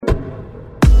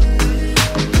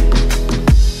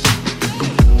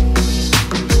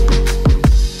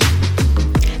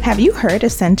Have you heard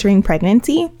of centering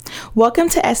pregnancy? Welcome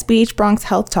to SBH Bronx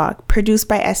Health Talk, produced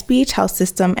by SBH Health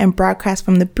System and broadcast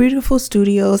from the beautiful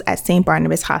studios at St.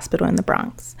 Barnabas Hospital in the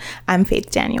Bronx. I'm Faith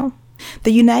Daniel.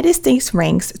 The United States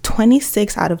ranks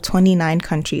 26 out of 29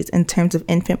 countries in terms of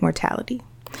infant mortality.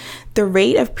 The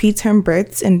rate of preterm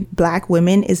births in Black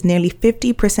women is nearly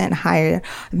 50% higher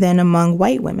than among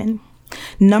white women.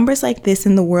 Numbers like this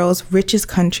in the world's richest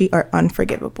country are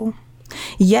unforgivable.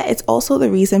 Yet it's also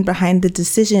the reason behind the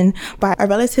decision by a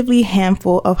relatively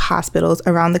handful of hospitals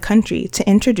around the country to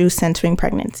introduce centering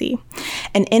pregnancy,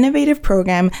 an innovative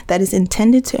program that is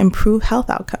intended to improve health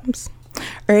outcomes.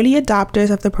 Early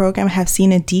adopters of the program have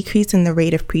seen a decrease in the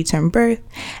rate of preterm birth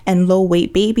and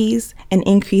low-weight babies, an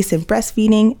increase in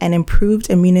breastfeeding, and improved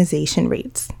immunization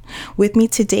rates. With me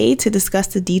today to discuss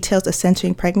the details of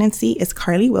centering pregnancy is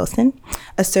Carly Wilson,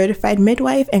 a certified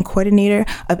midwife and coordinator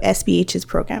of SBH's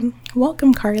program.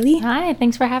 Welcome, Carly. Hi,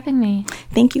 thanks for having me.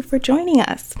 Thank you for joining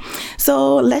us.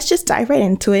 So let's just dive right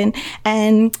into it.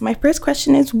 And my first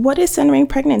question is, what is centering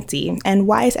pregnancy and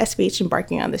why is SBH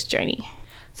embarking on this journey?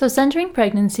 So centering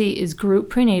pregnancy is group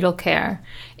prenatal care.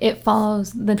 It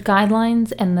follows the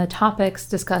guidelines and the topics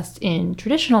discussed in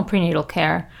traditional prenatal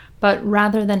care, but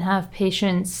rather than have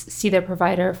patients see their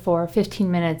provider for 15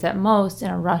 minutes at most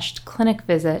in a rushed clinic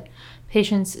visit,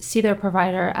 patients see their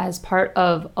provider as part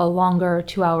of a longer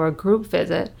 2-hour group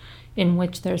visit in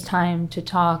which there's time to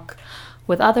talk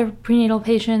with other prenatal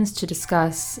patients, to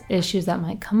discuss issues that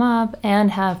might come up,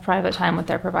 and have private time with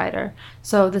their provider.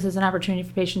 So this is an opportunity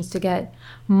for patients to get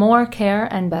more care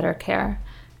and better care.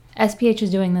 SBH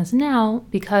is doing this now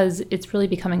because it's really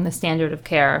becoming the standard of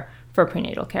care for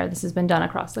prenatal care. This has been done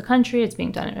across the country. It's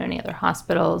being done at many other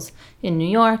hospitals in New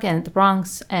York and the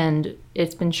Bronx, and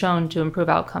it's been shown to improve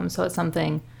outcomes. So it's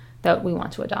something that we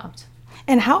want to adopt.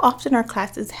 And how often are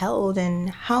classes held, and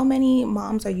how many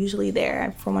moms are usually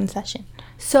there for one session?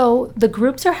 So the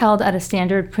groups are held at a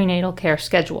standard prenatal care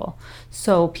schedule.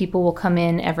 So people will come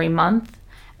in every month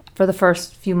for the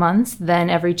first few months,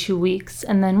 then every 2 weeks,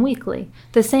 and then weekly,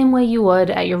 the same way you would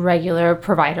at your regular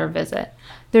provider visit.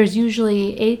 There's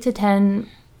usually 8 to 10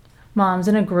 moms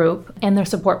in a group and their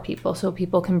support people. So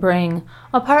people can bring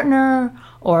a partner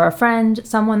or a friend,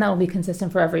 someone that will be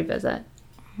consistent for every visit.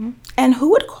 And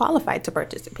who would qualify to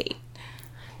participate?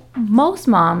 Most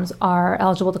moms are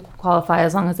eligible to qualify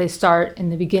as long as they start in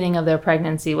the beginning of their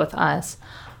pregnancy with us.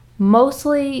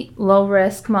 Mostly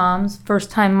low-risk moms,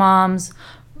 first-time moms,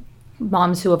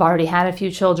 moms who have already had a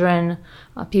few children,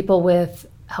 people with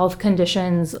health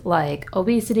conditions like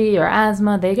obesity or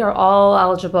asthma, they are all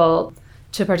eligible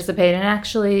to participate. And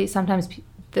actually, sometimes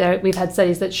we've had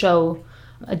studies that show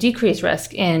a decreased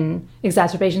risk in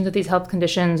exacerbations of these health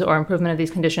conditions or improvement of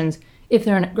these conditions if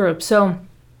they're in a group. So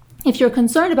if you're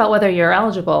concerned about whether you're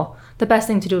eligible, the best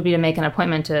thing to do would be to make an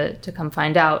appointment to come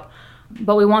find out.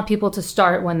 But we want people to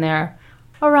start when they're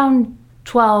around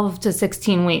 12 to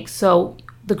 16 weeks. So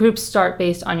the groups start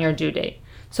based on your due date.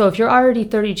 So if you're already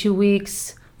 32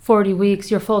 weeks, 40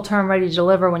 weeks, you're full term, ready to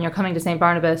deliver when you're coming to St.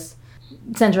 Barnabas,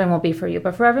 centering won't be for you.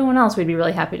 But for everyone else, we'd be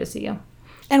really happy to see you.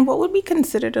 And what would be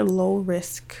considered a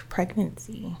low-risk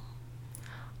pregnancy?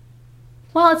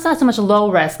 Well, it's not so much low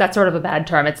risk. That's sort of a bad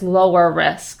term. It's lower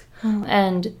risk.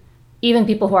 And even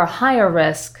people who are higher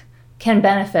risk can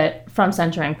benefit from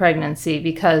centering pregnancy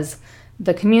because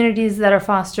the communities that are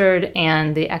fostered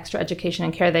and the extra education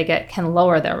and care they get can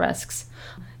lower their risks.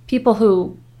 People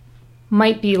who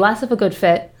might be less of a good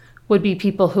fit would be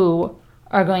people who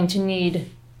are going to need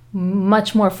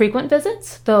much more frequent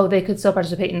visits, though they could still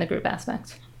participate in the group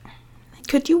aspect.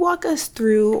 Could you walk us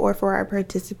through, or for our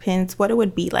participants, what it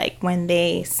would be like when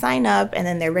they sign up and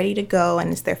then they're ready to go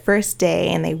and it's their first day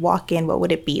and they walk in? What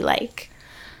would it be like?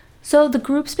 So the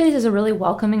group space is a really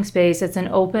welcoming space. It's an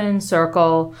open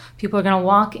circle. People are going to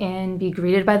walk in, be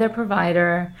greeted by their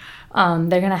provider.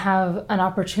 They're going to have an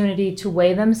opportunity to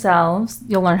weigh themselves.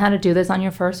 You'll learn how to do this on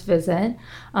your first visit.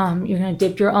 You're going to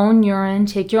dip your own urine,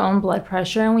 take your own blood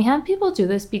pressure. And we have people do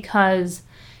this because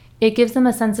it gives them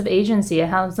a sense of agency. It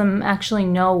helps them actually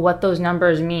know what those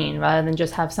numbers mean rather than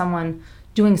just have someone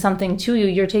doing something to you.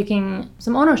 You're taking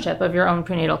some ownership of your own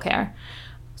prenatal care.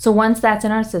 So once that's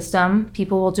in our system,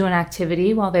 people will do an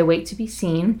activity while they wait to be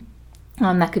seen.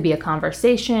 That could be a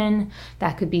conversation.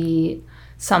 That could be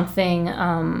something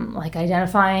like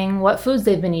identifying what foods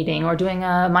they've been eating or doing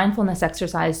a mindfulness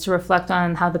exercise to reflect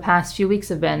on how the past few weeks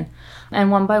have been. And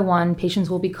one by one, patients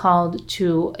will be called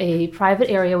to a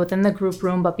private area within the group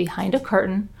room, but behind a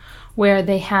curtain, where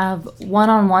they have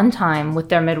one-on-one time with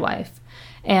their midwife.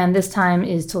 And this time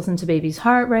is to listen to baby's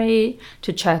heart rate,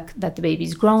 to check that the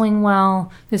baby's growing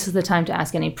well. This is the time to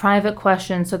ask any private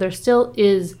questions. So there still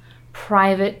is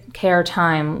private care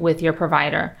time with your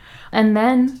provider. And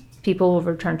then people will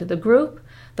return to the group.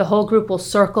 The whole group will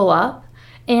circle up,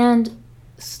 and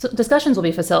discussions will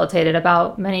be facilitated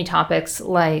about many topics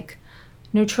like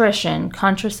nutrition,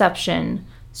 contraception,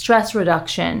 stress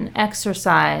reduction,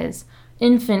 exercise,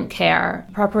 infant care,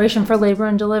 preparation for labor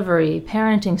and delivery,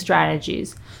 parenting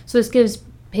strategies. So this gives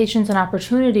patients an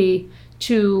opportunity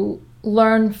to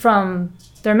learn from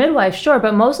their midwife, sure,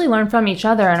 but mostly learn from each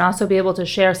other and also be able to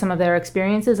share some of their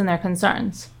experiences and their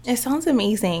concerns. It sounds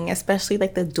amazing, especially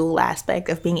like the dual aspect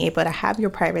of being able to have your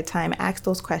private time, ask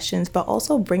those questions, but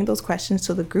also bring those questions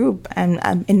to the group. And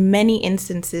in many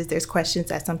instances, there's questions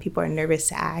that some people are nervous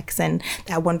to ask, and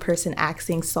that one person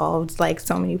asking solves like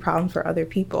so many problems for other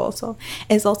people. So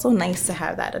it's also nice to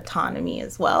have that autonomy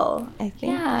as well, I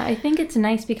think. Yeah, I think it's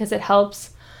nice because it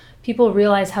helps people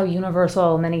realize how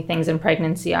universal many things in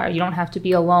pregnancy are. You don't have to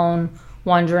be alone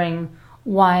wondering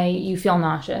why you feel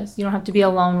nauseous. You don't have to be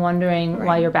alone wondering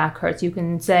why your back hurts. You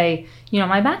can say,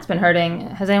 my back's been hurting.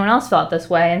 Has anyone else felt this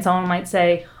way? And someone might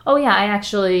say, oh yeah, I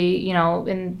actually,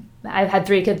 I've had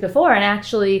 3 kids before, and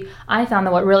actually I found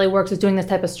that what really works is doing this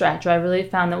type of stretch, or I really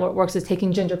found that what works is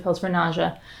taking ginger pills for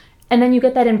nausea. And then you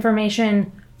get that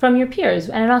information from your peers.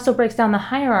 And it also breaks down the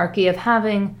hierarchy of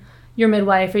having your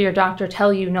midwife or your doctor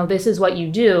tell you, no, this is what you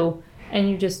do, and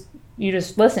you just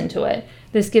listen to it.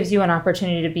 This gives you an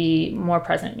opportunity to be more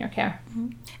present in your care.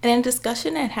 Mm-hmm. And in a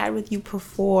discussion I had with you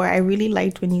before, I really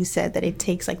liked when you said that it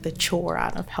takes like the chore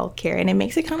out of healthcare, and it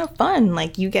makes it kind of fun.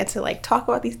 Like you get to like talk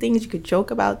about these things, you could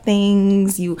joke about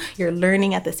things, you're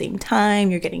learning at the same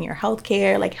time, you're getting your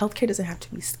healthcare. Like healthcare doesn't have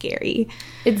to be scary.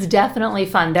 It's definitely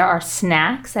fun. There are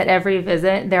snacks at every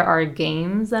visit. There are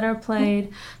games that are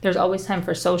played. There's always time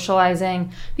for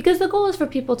socializing, because the goal is for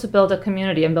people to build a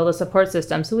community and build a support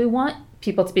system. So we want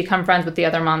people to become friends with the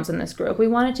other moms in this group. We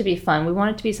want it to be fun. We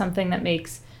want it to be something that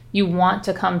makes you want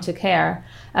to come to care,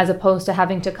 as opposed to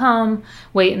having to come,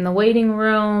 wait in the waiting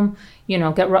room,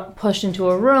 get pushed into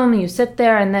a room, you sit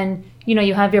there, and then,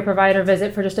 you have your provider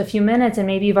visit for just a few minutes, and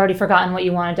maybe you've already forgotten what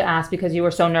you wanted to ask because you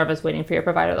were so nervous waiting for your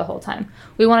provider the whole time.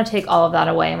 We want to take all of that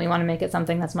away, and we want to make it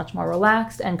something that's much more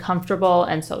relaxed and comfortable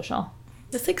and social.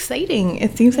 That's exciting.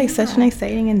 It seems like such an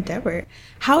exciting endeavor.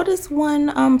 How does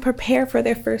one prepare for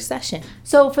their first session?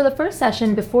 So for the first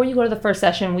session, before you go to the first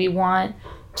session, we want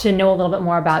to know a little bit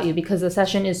more about you, because the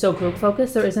session is so group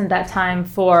focused. There isn't that time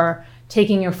for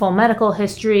taking your full medical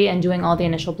history and doing all the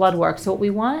initial blood work. So what we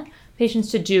want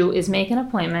patients to do is make an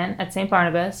appointment at St.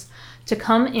 Barnabas to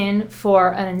come in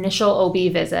for an initial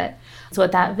OB visit. So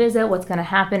at that visit, what's going to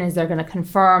happen is they're going to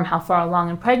confirm how far along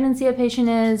in pregnancy a patient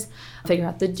is, figure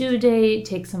out the due date,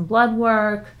 take some blood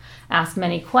work, ask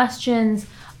many questions,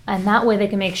 and that way they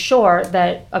can make sure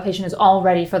that a patient is all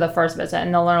ready for the first visit,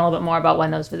 and they'll learn a little bit more about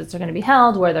when those visits are going to be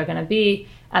held, where they're going to be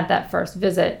at that first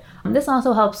visit. This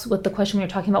also helps with the question we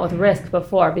were talking about with risk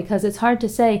before, because it's hard to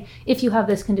say, if you have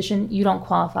this condition, you don't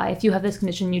qualify. If you have this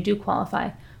condition, you do qualify.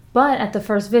 But at the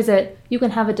first visit, you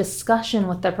can have a discussion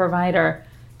with the provider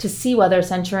to see whether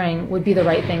censoring would be the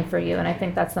right thing for you. And I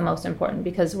think that's the most important,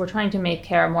 because we're trying to make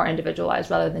care more individualized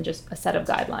rather than just a set of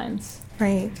guidelines.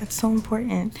 Right, that's so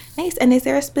important. Nice. And is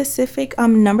there a specific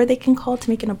number they can call to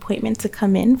make an appointment to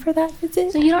come in for that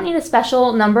visit? So you don't need a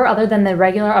special number other than the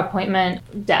regular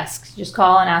appointment desk. You just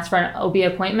call and ask for an OB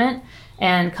appointment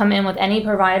and come in with any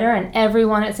provider, and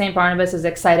everyone at St. Barnabas is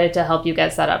excited to help you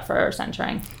get set up for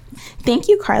censoring. Thank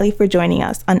you, Carly, for joining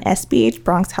us on SBH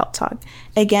Bronx Health Talk.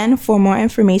 Again, for more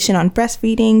information on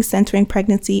breastfeeding, censoring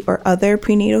pregnancy, or other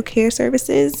prenatal care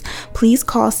services, please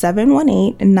call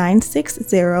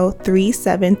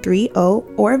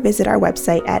 718-960-3730 or visit our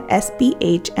website at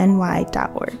sbhny.org.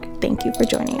 Thank you for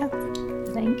joining us.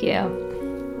 Thank you.